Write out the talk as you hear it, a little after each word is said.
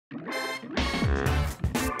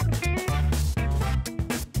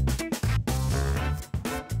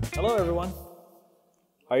Hello, everyone.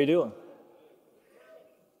 How are you doing?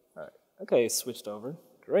 All right. Okay, switched over.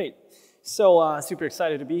 Great. So super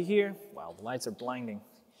excited to be here. Wow, the lights are blinding.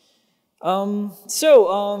 I'm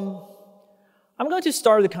going to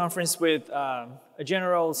start the conference with a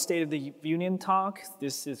general State of the Union talk.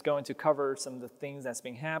 This is going to cover some of the things that's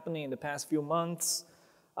been happening in the past few months,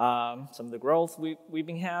 some of the growth we've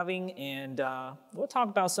been having, and we'll talk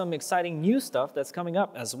about some exciting new stuff that's coming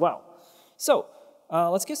up as well. So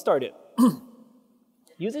let's get started.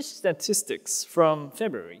 User statistics from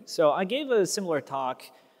February. So I gave a similar talk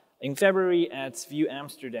in February at Vue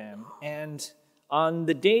Amsterdam, and on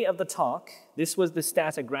the day of the talk, this was the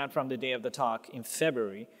stats I grabbed from the day of the talk in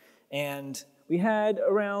February, and we had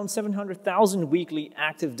around 700,000 weekly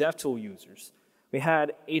active DevTool users. We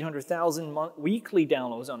had 800,000 weekly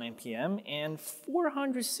downloads on NPM and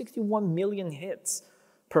 461 million hits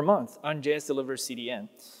per month on JS Deliver CDN.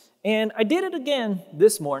 And I did it again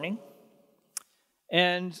this morning,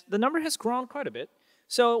 and the number has grown quite a bit.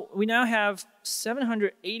 So we now have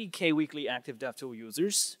 780K weekly active DevTool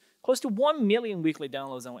users, close to 1 million weekly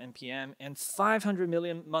downloads on NPM, and 500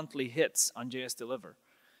 million monthly hits on JS Deliver.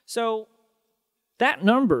 So that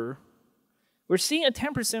number, we're seeing a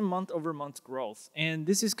 10% month-over-month growth. And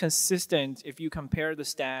this is consistent if you compare the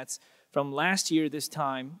stats from last year this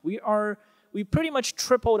time. We pretty much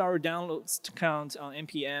tripled our downloads count on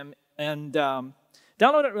NPM and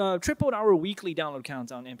tripled our weekly download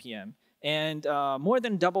count on NPM, and more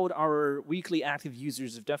than doubled our weekly active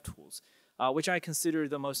users of DevTools, which I consider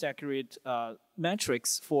the most accurate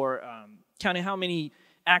metrics for counting how many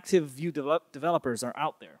active Vue developers are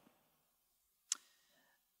out there.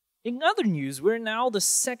 In other news, we're now the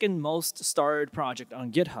second most started project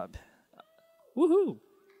on GitHub. Woohoo!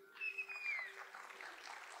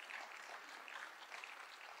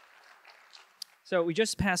 So we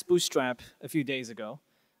just passed Bootstrap a few days ago,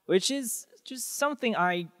 which is just something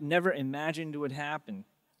I never imagined would happen.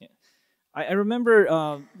 Yeah. I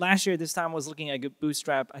remember last year this time I was looking at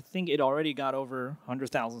Bootstrap. I think it already got over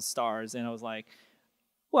 100,000 stars, and I was like,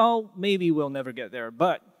 well, maybe we'll never get there,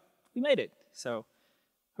 but we made it, so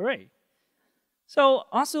hooray. So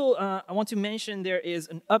also, I want to mention there is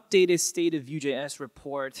an updated State of Vue.js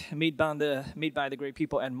report made by the great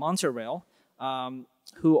people at Montreal,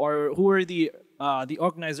 who are the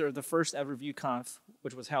organizer of the first ever VUECONF,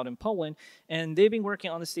 which was held in Poland, and they've been working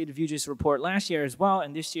on the State of Vue.js report last year as well,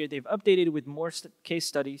 and this year they've updated with more case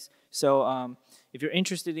studies. So if you're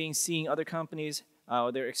interested in seeing other companies,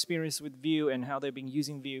 their experience with Vue and how they've been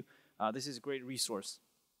using Vue, this is a great resource.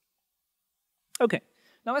 Okay,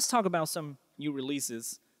 now let's talk about some new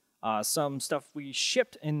releases, some stuff we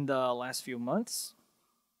shipped in the last few months.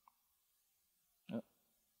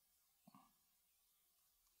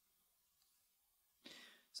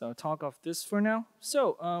 So I'll talk off this for now.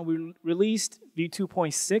 So we released Vue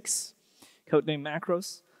 2.6, codename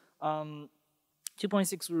macros.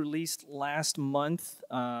 2.6 we released last month,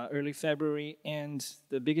 early February, and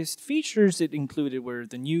the biggest features it included were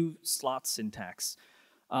the new slot syntax.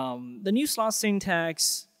 The new slot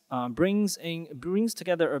syntax brings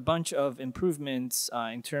together a bunch of improvements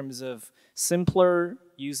in terms of simpler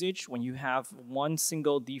usage when you have one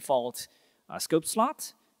single default scope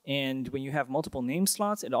slot. And when you have multiple name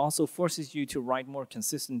slots, it also forces you to write more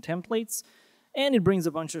consistent templates. And it brings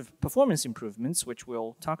a bunch of performance improvements, which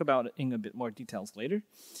we'll talk about in a bit more details later.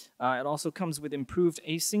 It also comes with improved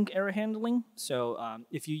async error handling. So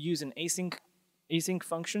if you use an async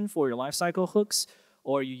function for your lifecycle hooks,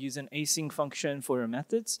 or you use an async function for your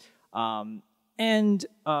methods, so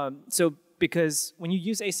because when you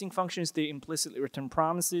use async functions, they implicitly return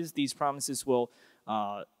promises. These promises will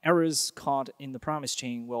errors caught in the promise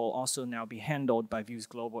chain will also now be handled by Vue's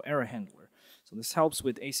global error handler. So this helps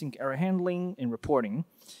with async error handling and reporting.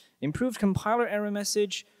 Improved compiler error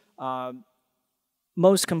message.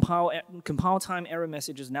 Most compile time error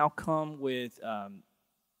messages now come with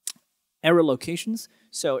error locations.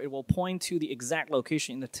 So it will point to the exact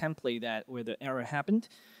location in the template where the error happened.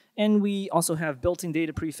 And we also have built-in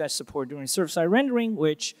data prefetch support during server-side rendering,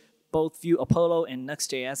 which both Vue Apollo and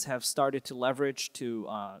Next.js have started to leverage to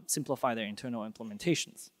simplify their internal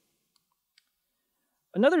implementations.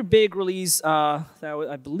 Another big release that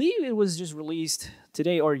I believe it was just released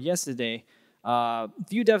today or yesterday,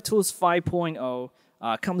 Vue Devtools 5.0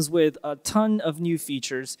 comes with a ton of new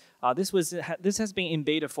features. This has been in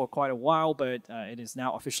beta for quite a while, but it is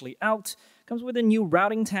now officially out. Comes with a new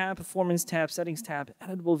routing tab, performance tab, settings tab,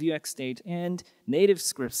 editable Vuex state, and native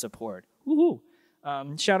script support. Woohoo!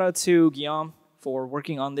 Shout out to Guillaume for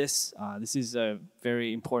working on this. This is a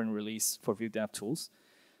very important release for Vue Devtools.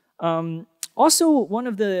 Also, one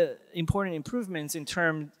of the important improvements in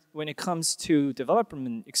terms when it comes to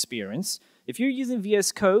development experience, if you're using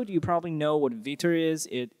VS Code, you probably know what Vetur is.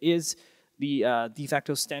 It is the de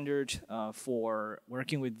facto standard for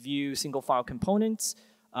working with Vue single file components.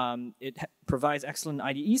 It provides excellent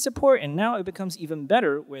IDE support, and now it becomes even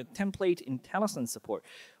better with template IntelliSense support,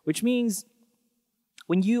 which means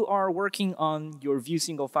when you are working on your Vue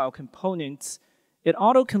single file components, it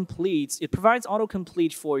auto-completes. It provides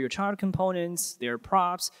autocomplete for your child components, their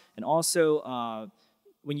props, and also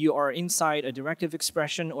when you are inside a directive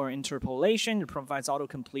expression or interpolation, it provides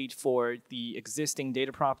autocomplete for the existing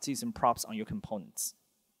data properties and props on your components.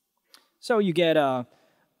 So you get a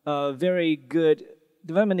very good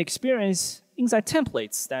development experience inside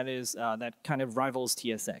templates that kind of rivals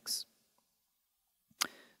TSX.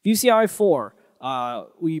 Vue CLI 4.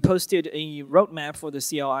 We posted a roadmap for the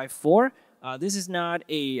CLI 4. This is not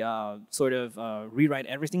a sort of rewrite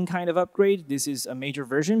everything kind of upgrade. This is a major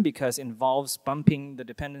version because it involves bumping the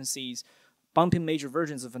dependencies, bumping major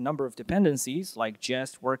versions of a number of dependencies like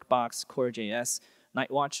Jest, Workbox, Core.js,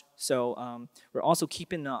 Nightwatch. So we're also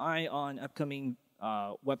keeping an eye on upcoming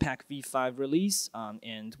Webpack v5 release,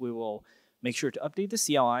 and we will make sure to update the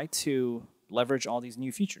CLI to leverage all these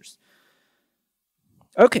new features.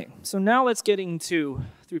 Okay, so now let's get into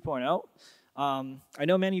 3.0. I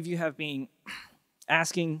know many of you have been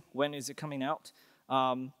asking when is it coming out.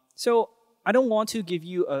 So I don't want to give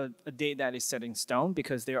you a date that is set in stone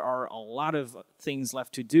because there are a lot of things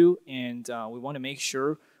left to do, and we want to make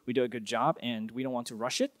sure we do a good job, and we don't want to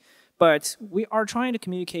rush it. But we are trying to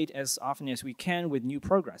communicate as often as we can with new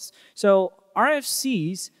progress. So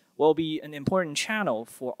RFCs will be an important channel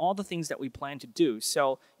for all the things that we plan to do.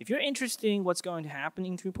 So if you're interested in what's going to happen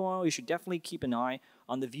in 3.0, you should definitely keep an eye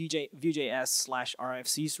on the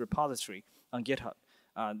Vue.js/RFCs repository on GitHub.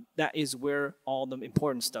 That is where all the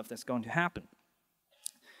important stuff that's going to happen.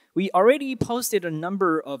 We already posted a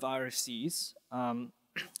number of RFCs.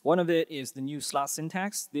 One of it is the new slot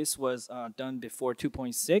syntax. This was done before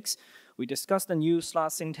 2.6. We discussed the new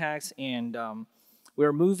slot syntax, and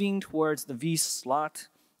we're moving towards the vSlot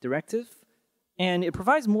directive. And it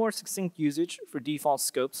provides more succinct usage for default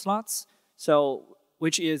scope slots,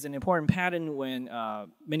 which is an important pattern when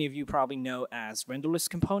many of you probably know as renderless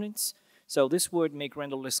components. So this would make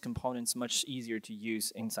renderless components much easier to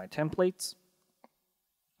use inside templates.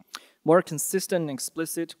 More consistent and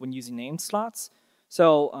explicit when using named slots.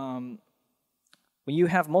 So when you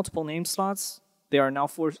have multiple name slots, they are now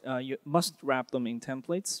forced, you must wrap them in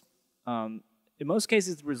templates. In most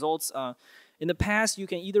cases, the results, in the past, you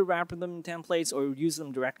can either wrap them in templates or use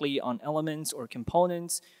them directly on elements or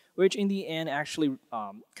components, which in the end actually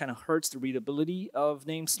kind of hurts the readability of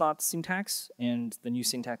name slot syntax, and the new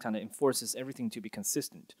syntax kind of enforces everything to be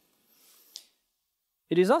consistent.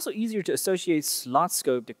 It is also easier to associate slot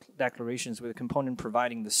scope declarations with a component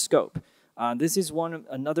providing the scope. This is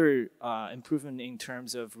another improvement in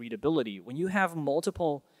terms of readability. When you have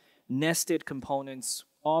multiple nested components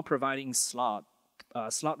all providing slot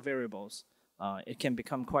variables, it can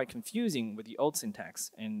become quite confusing with the old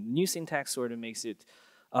syntax. And new syntax sort of makes it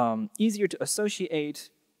easier to associate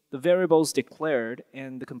the variables declared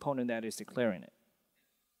and the component that is declaring it.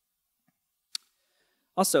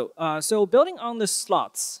 Also, so building on the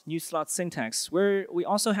slots, new slot syntax, we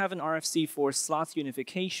also have an RFC for slots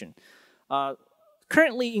unification.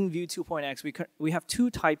 Currently in Vue 2.x, we have two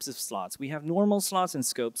types of slots. We have normal slots and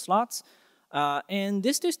scope slots. And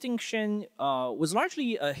this distinction was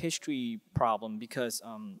largely a history problem because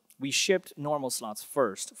we shipped normal slots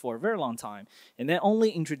first for a very long time, and then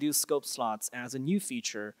only introduced scope slots as a new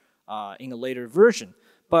feature in a later version.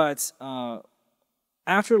 But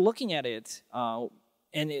after looking at it,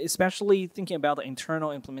 and especially thinking about the internal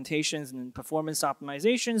implementations and performance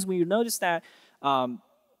optimizations, we noticed that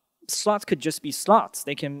slots could just be slots.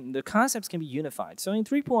 The concepts can be unified. So in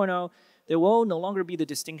 3.0, there will no longer be the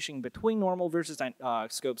distinction between normal versus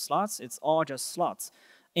scope slots. It's all just slots.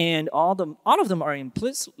 And all of them are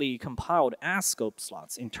implicitly compiled as scope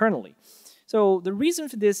slots internally. So the reason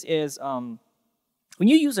for this is when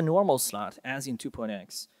you use a normal slot, as in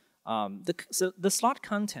 2.x, the slot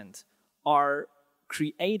content are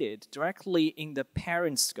created directly in the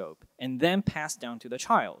parent scope and then passed down to the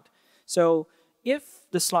child. So if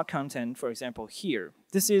the slot content, for example, here,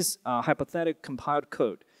 this is hypothetical compiled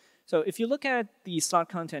code. So if you look at the slot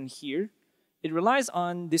content here, it relies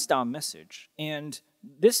on this .message, and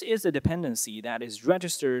this is a dependency that is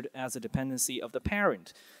registered as a dependency of the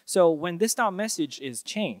parent. So when this .message is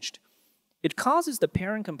changed, it causes the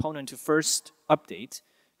parent component to first update,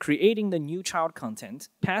 creating the new child content,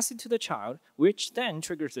 pass it to the child, which then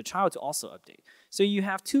triggers the child to also update. So you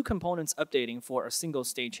have two components updating for a single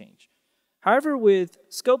state change. However, with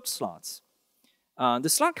scoped slots, the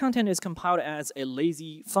slot content is compiled as a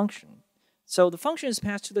lazy function. So the function is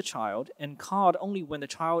passed to the child and called only when the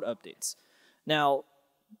child updates. Now,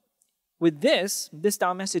 with this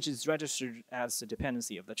 .message is registered as a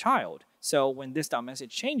dependency of the child. So when this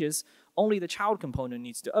 .message changes, only the child component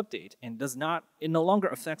needs to update and it no longer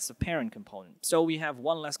affects the parent component. So we have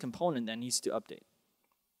one less component that needs to update.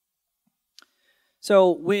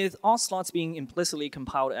 So with all slots being implicitly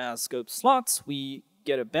compiled as scoped slots, we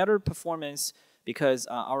get a better performance because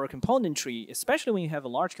our component tree, especially when you have a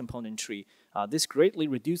large component tree, this greatly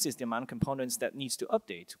reduces the amount of components that needs to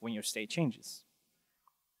update when your state changes.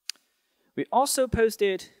 We also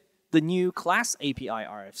posted the new class API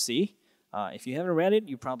RFC. If you haven't read it,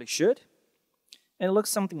 you probably should. And it looks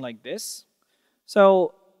something like this.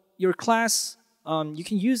 So your class, you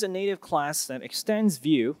can use a native class that extends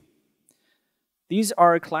Vue. These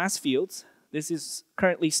are class fields. This is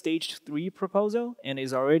currently stage 3 proposal and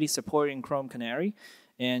is already supporting Chrome Canary.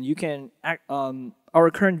 And you can,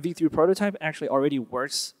 our current V3 prototype actually already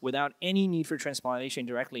works without any need for transpilation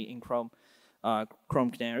directly in Chrome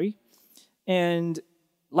Canary. And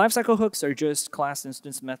lifecycle hooks are just class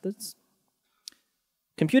instance methods.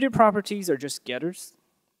 Computed properties are just getters.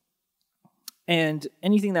 And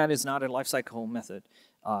anything that is not a lifecycle method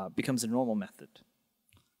becomes a normal method.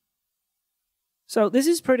 So this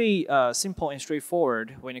is pretty simple and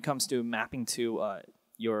straightforward when it comes to mapping to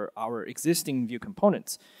our existing Vue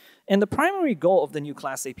components. And the primary goal of the new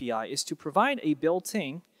class API is to provide a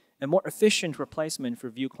built-in and more efficient replacement for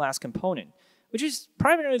Vue class component, which is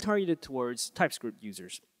primarily targeted towards TypeScript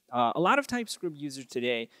users. A lot of TypeScript users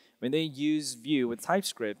today, when they use Vue with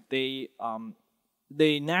TypeScript, they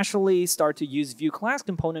naturally start to use Vue class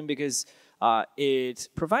component because it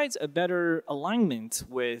provides a better alignment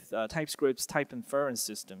with TypeScript's type inference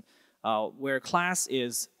system, where class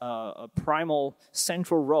is a primal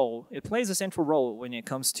central role. It plays a central role when it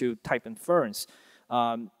comes to type inference.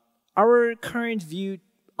 Our current Vue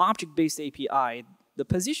object-based API, the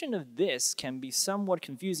position of this can be somewhat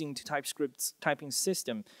confusing to TypeScript's typing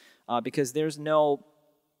system because there's no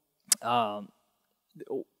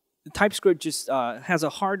TypeScript just has a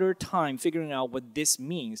harder time figuring out what this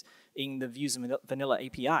means in the Vue's vanilla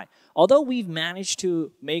API. Although we've managed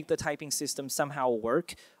to make the typing system somehow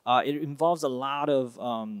work, it involves a lot of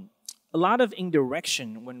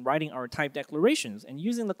indirection when writing our type declarations, and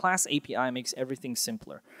using the class API makes everything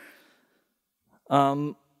simpler.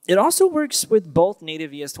 It also works with both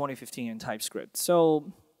native ES 2015 and TypeScript.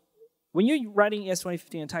 So when you're writing ES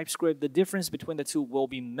 2015 and TypeScript, the difference between the two will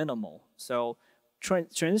be minimal. So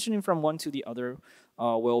transitioning from one to the other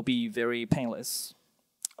will be very painless.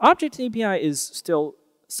 Object API is still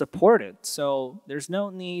supported, so there's no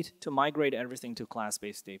need to migrate everything to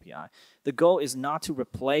class-based API. The goal is not to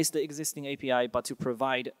replace the existing API, but to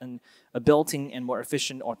provide a built-in and more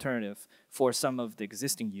efficient alternative for some of the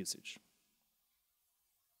existing usage.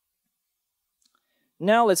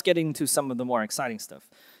 Now let's get into some of the more exciting stuff.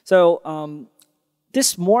 So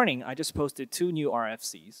this morning, I just posted 2 new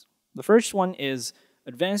RFCs. The first one is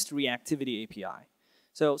Advanced Reactivity API.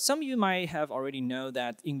 So some of you might have already known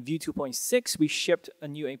that in Vue 2.6, we shipped a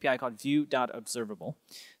new API called Vue.observable.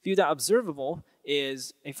 Vue.observable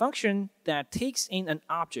is a function that takes in an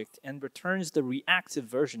object and returns the reactive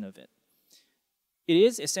version of it. It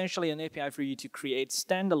is essentially an API for you to create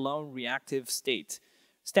standalone reactive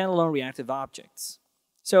objects.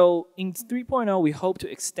 So in 3.0, we hope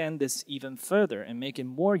to extend this even further and make it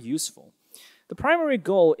more useful. The primary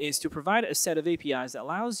goal is to provide a set of APIs that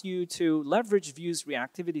allows you to leverage Vue's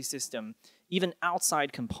reactivity system even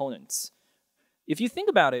outside components. If you think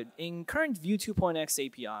about it, in current Vue 2.x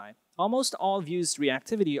API, almost all Vue's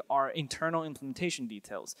reactivity are internal implementation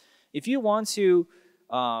details. If you want to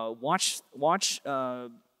watch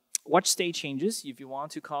state changes, if you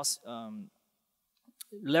want to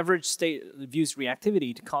leverage Vue's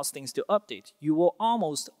reactivity to cause things to update, you will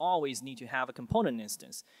almost always need to have a component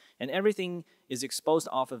instance, and everything is exposed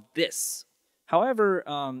off of this. However,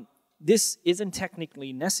 this isn't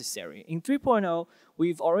technically necessary. In 3.0,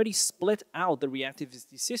 we've already split out the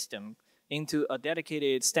reactivity system into a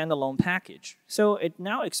dedicated standalone package. So it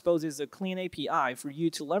now exposes a clean API for you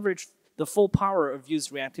to leverage the full power of Vue's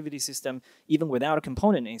reactivity system even without a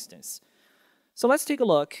component instance. So let's take a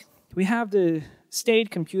look. We have the state,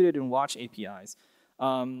 computed, and watch APIs.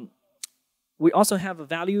 We also have a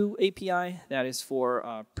value API that is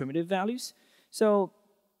for primitive values. So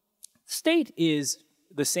state is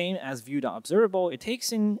the same as Vue.observable. It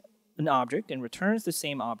takes in an object and returns the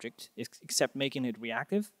same object, except making it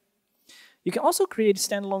reactive. You can also create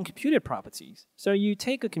standalone computed properties. So you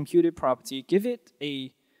take a computed property, give it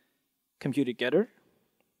a computed getter,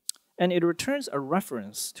 and it returns a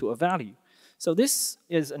reference to a value. So this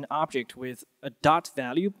is an object with a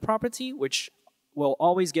 .value property, which will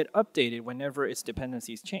always get updated whenever its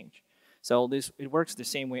dependencies change. So it works the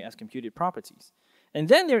same way as computed properties. And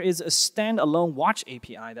then there is a standalone watch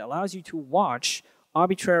API that allows you to watch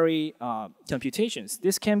arbitrary computations.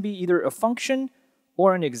 This can be either a function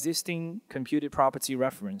or an existing computed property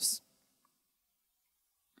reference.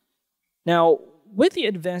 Now, with the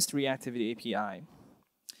advanced reactivity API,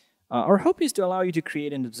 our hope is to allow you to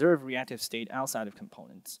create and observe reactive state outside of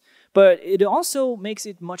components. But it also makes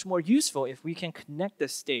it much more useful if we can connect the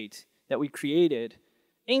state that we created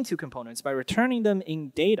into components by returning them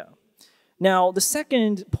in data. Now, the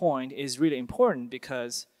second point is really important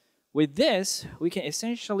because with this, we can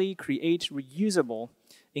essentially create reusable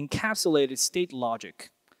encapsulated state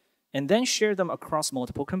logic and then share them across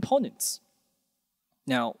multiple components.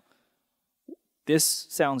 Now, this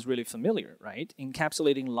sounds really familiar, right?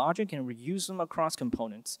 Encapsulating logic and reuse them across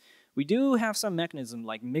components. We do have some mechanism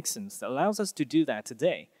like mixins that allows us to do that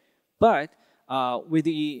today. But with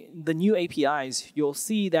the new APIs, you'll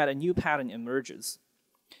see that a new pattern emerges.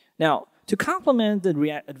 Now, to complement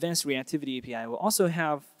the advanced reactivity API, we'll also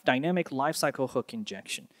have dynamic lifecycle hook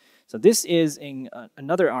injection. So this is in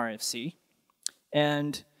another RFC,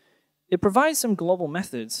 and it provides some global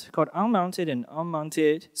methods called unmounted and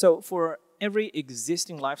unmounted. So for every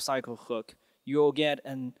existing lifecycle hook, you'll get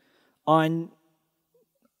an on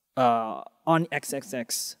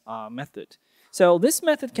XXX method. So this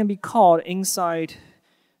method can be called inside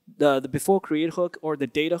the before create hook or the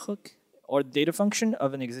data hook or the data function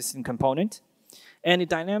of an existing component, and it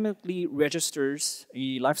dynamically registers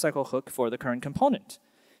a lifecycle hook for the current component.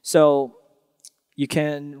 So you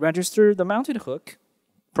can register the mounted hook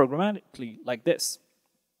programmatically like this.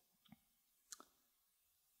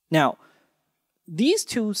 Now, these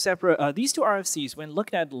two RFCs, when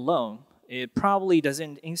looked at alone, it probably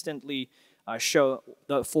doesn't instantly show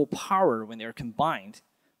the full power when they're combined.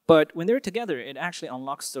 But when they're together, it actually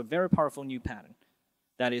unlocks a very powerful new pattern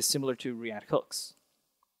that is similar to React hooks.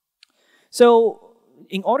 So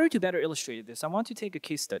in order to better illustrate this, I want to take a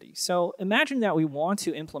case study. So imagine that we want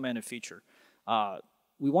to implement a feature.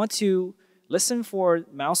 We want to listen for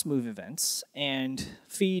mouse move events and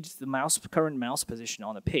feed the current mouse position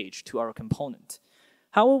on the page to our component.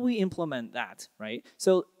 How will we implement that, right?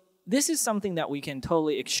 So this is something that we can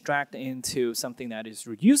totally extract into something that is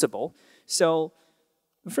reusable. So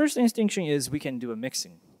the first distinction is we can do a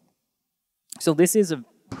mixing. So this is a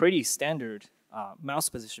pretty standard mouse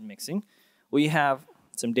position mixing. We have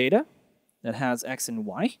some data that has X and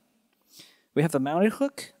Y. We have the mounted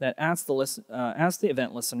hook that adds the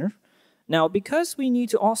event listener. Now, because we need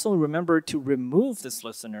to also remember to remove this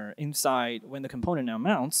listener inside when the component now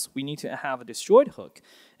mounts, we need to have a destroyed hook.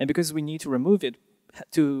 And because we need to remove it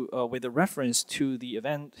with a reference to the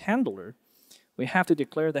event handler, we have to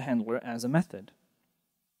declare the handler as a method.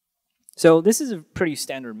 So this is a pretty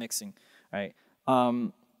standard mixing, right?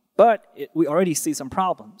 But we already see some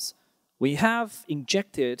problems. We have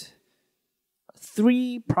injected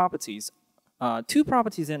two properties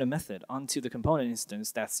and a method onto the component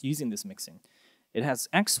instance that's using this mixing. It has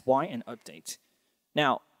X, Y, and update.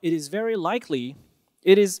 Now, it is fairly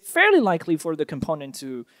likely for the component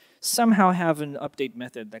to somehow have an update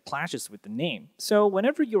method that clashes with the name. So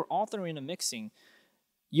whenever you're authoring a mixing,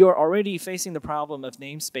 you're already facing the problem of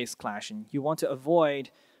namespace clashing. You want to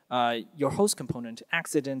avoid your host component to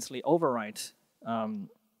accidentally overwrite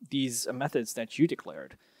these methods that you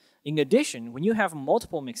declared. In addition, when you have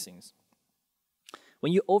multiple mixings,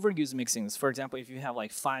 when you overuse mixings, for example, if you have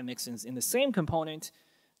like 5 mixings in the same component,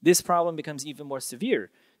 this problem becomes even more severe.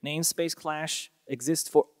 Namespace clash exists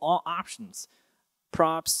for all options.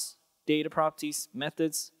 Props, data properties,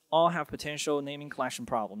 methods, all have potential naming clashing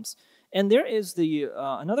problems. And there is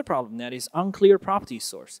another problem that is unclear property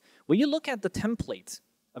source. When you look at the template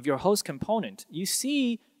of your host component, you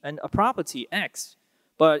see a property X.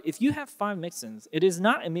 But if you have 5 mixins, it is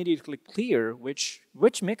not immediately clear which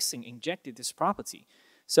mixing injected this property.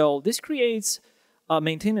 So this creates a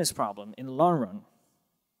maintenance problem in the long run.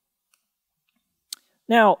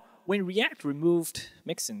 Now, when React removed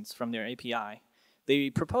mixins from their API,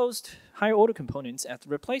 they proposed higher order components as the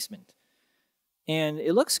replacement. And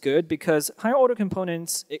it looks good because higher order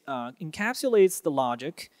components encapsulates the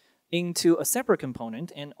logic into a separate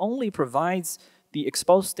component and only provides the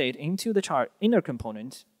exposed state into the inner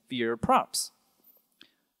component via props.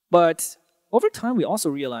 But over time, we also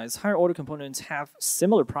realize higher order components have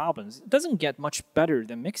similar problems. It doesn't get much better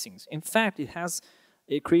than mixings. In fact,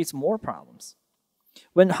 it creates more problems.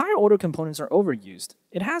 When higher order components are overused,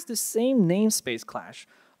 it has the same namespace clash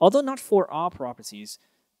although not for all properties,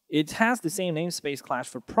 it has the same namespace class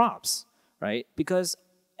for props, right? Because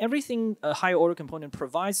everything a higher order component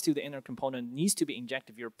provides to the inner component needs to be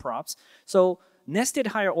injected via props. So nested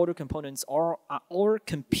higher order components are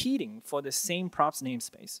competing for the same props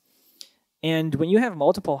namespace. And when you have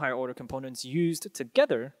multiple higher order components used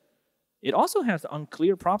together, it also has the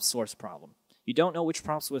unclear prop source problem. You don't know which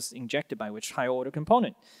props was injected by which higher order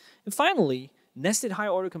component. And finally, nested higher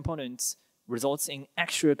order components results in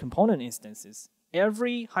extra component instances.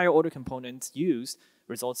 Every higher order component used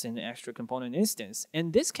results in an extra component instance.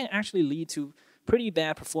 And this can actually lead to pretty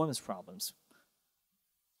bad performance problems.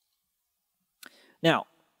 Now,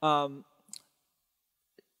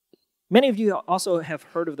 many of you also have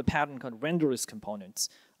heard of the pattern called renderless components.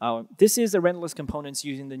 This is the renderless components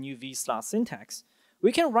using the new V slot syntax.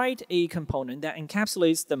 We can write a component that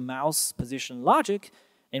encapsulates the mouse position logic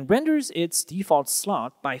and renders its default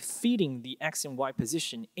slot by feeding the X and Y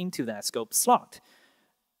position into that scope slot.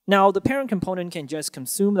 Now, the parent component can just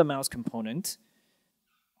consume the mouse component,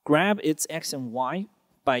 grab its X and Y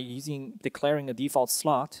by declaring a default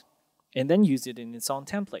slot, and then use it in its own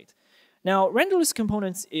template. Now, renderless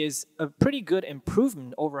components is a pretty good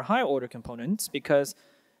improvement over higher order components because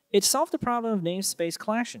it solved the problem of namespace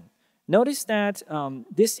clashing. Notice that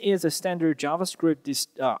this is a standard JavaScript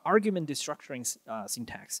argument destructuring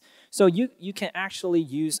syntax. So you can actually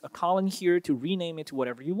use a colon here to rename it to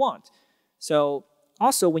whatever you want. So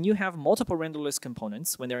also, when you have multiple renderless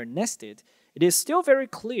components, when they're nested, it is still very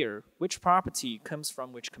clear which property comes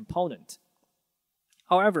from which component.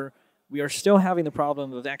 However, we are still having the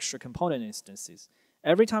problem of extra component instances.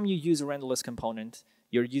 Every time you use a renderless component,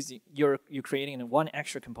 you're creating one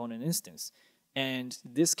extra component instance. And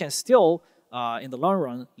this can still, in the long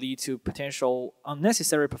run, lead to potential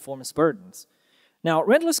unnecessary performance burdens. Now,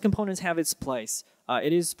 renderless components have its place.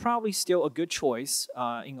 It is probably still a good choice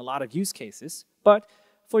in a lot of use cases. But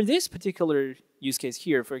for this particular use case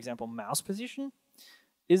here, for example, mouse position,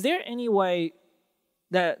 is there any way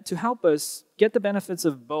that to help us get the benefits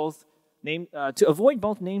of both to avoid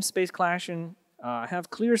both namespace clashing, have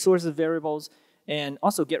clear sources of variables, and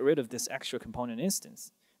also get rid of this extra component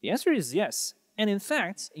instance? The answer is yes. And in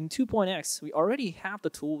fact, in 2.x, we already have the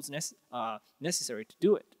tools necessary to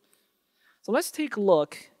do it. So let's take a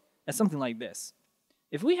look at something like this.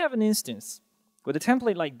 If we have an instance with a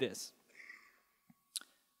template like this,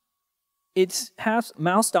 it has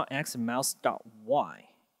mouse.x and mouse.y.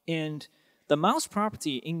 And the mouse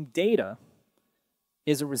property in data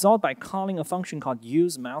is a result by calling a function called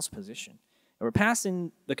useMousePosition. And we're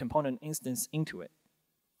passing the component instance into it.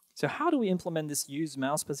 So how do we implement this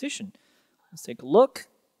useMousePosition? Let's take a look.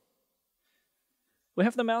 We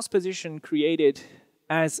have the mouse position created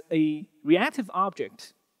as a reactive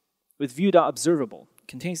object with Vue.observable. It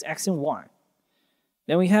contains X and Y.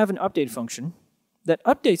 Then we have an update function that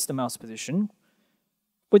updates the mouse position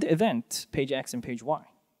with the event page X and page Y.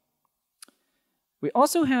 We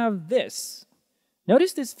also have this.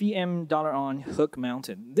 Notice this VM$on hook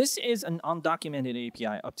mounted. This is an undocumented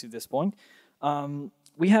API up to this point.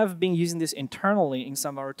 We have been using this internally in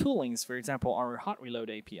some of our toolings, for example, our hot reload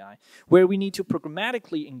API, where we need to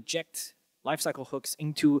programmatically inject lifecycle hooks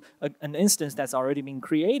into an instance that's already been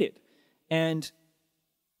created. And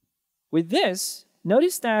with this,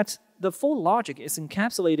 notice that the full logic is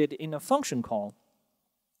encapsulated in a function call.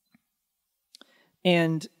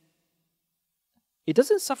 And it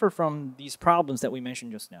doesn't suffer from these problems that we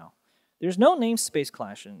mentioned just now. There's no namespace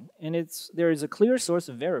clashing, and there is a clear source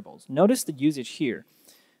of variables. Notice the usage here.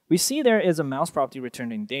 We see there is a mouse property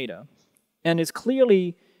returned in data, and it's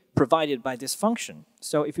clearly provided by this function.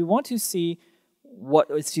 So if you want to see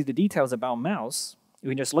the details about mouse, we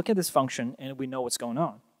can just look at this function, and we know what's going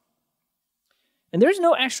on. And there's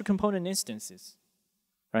no extra component instances,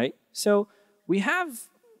 right? So we have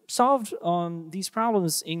solved these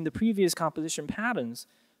problems in the previous composition patterns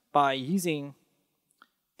by using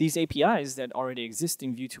these APIs that already exist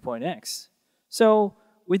in Vue 2.x. So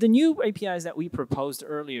with the new APIs that we proposed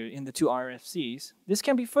earlier in the two RFCs, this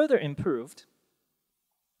can be further improved.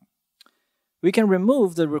 We can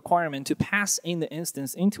remove the requirement to pass in the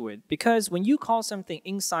instance into it, because when you call something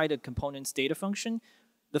inside a component's data function,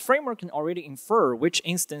 the framework can already infer which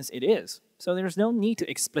instance it is. So there's no need to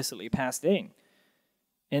explicitly pass it in.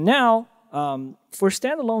 And now, for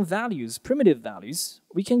standalone values, primitive values,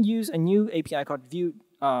 we can use a new API called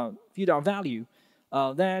Vue.value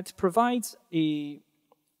that provides a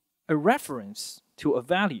reference to a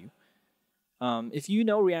value. If you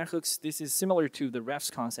know React hooks, this is similar to the refs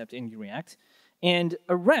concept in React. And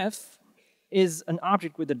a ref is an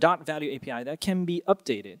object with a .value API that can be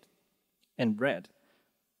updated and read.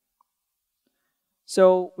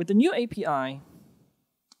 So with the new API,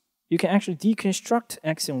 you can actually deconstruct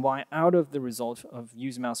X and Y out of the result of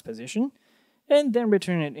use mouse position and then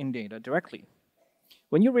return it in data directly.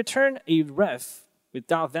 When you return a ref with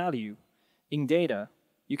 .value in data,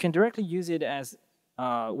 you can directly use it as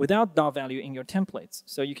without .value in your templates.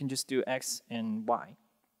 So you can just do X and Y.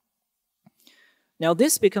 Now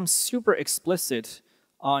this becomes super explicit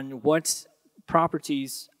on what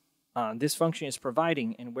properties this function is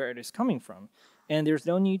providing and where it is coming from. And there's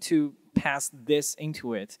no need to pass this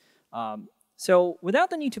into it. So without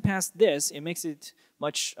the need to pass this, it makes it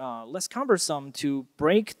much less cumbersome to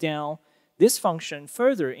break down this function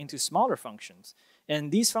further into smaller functions.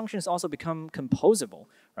 And these functions also become composable,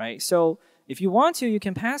 right? So if you want to, you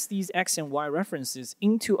can pass these X and Y references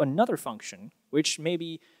into another function, which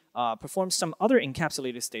maybe performs some other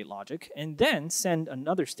encapsulated state logic, and then send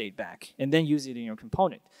another state back, and then use it in your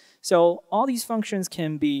component. So all these functions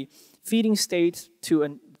can be feeding state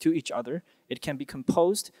to each other. It can be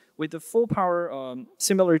composed with the full power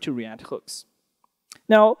similar to React hooks.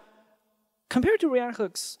 Now, compared to React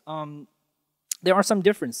hooks, there are some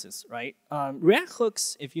differences, right? React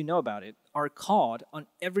hooks, if you know about it, are called on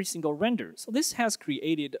every single render. So this has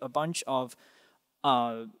created a bunch of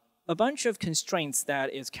constraints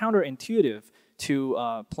that is counterintuitive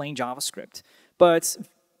to plain JavaScript. But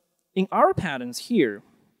in our patterns here,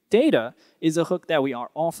 data is a hook that we are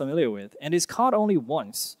all familiar with, and is called only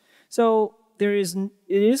once. So it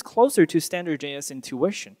is closer to standard JS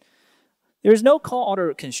intuition. There is no call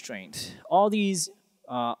order constraint. All these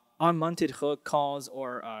unmounted hook calls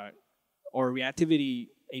or reactivity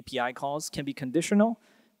API calls can be conditional.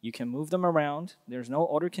 You can move them around. There's no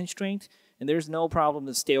order constraint, and there's no problem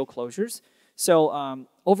with stale closures. So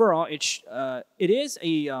overall, it is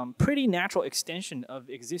a pretty natural extension of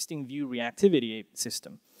existing Vue reactivity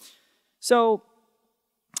system. So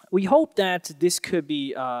we hope that this could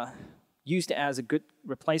be used as a good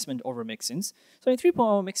replacement over mixins. So in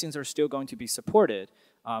 3.0, mixins are still going to be supported,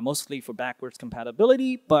 mostly for backwards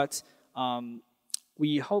compatibility, but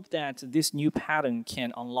we hope that this new pattern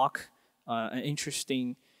can unlock an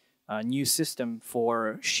interesting new system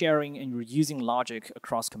for sharing and reusing logic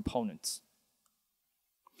across components.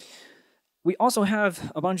 We also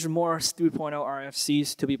have a bunch more 3.0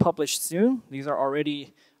 RFCs to be published soon. These are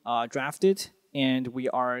already drafted, and we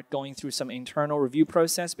are going through some internal review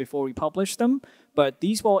process before we publish them. But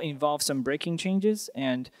these will involve some breaking changes,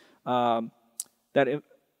 and that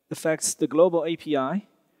affects the global API,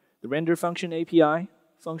 the render function API,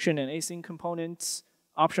 function and async components,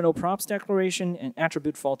 optional props declaration, and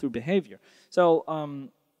attribute fall-through behavior. So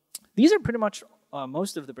these are pretty much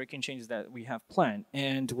most of the breaking changes that we have planned,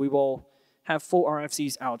 and we will have full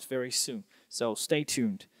RFCs out very soon. So stay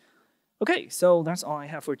tuned. Okay, so that's all I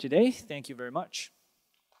have for today. Thank you very much.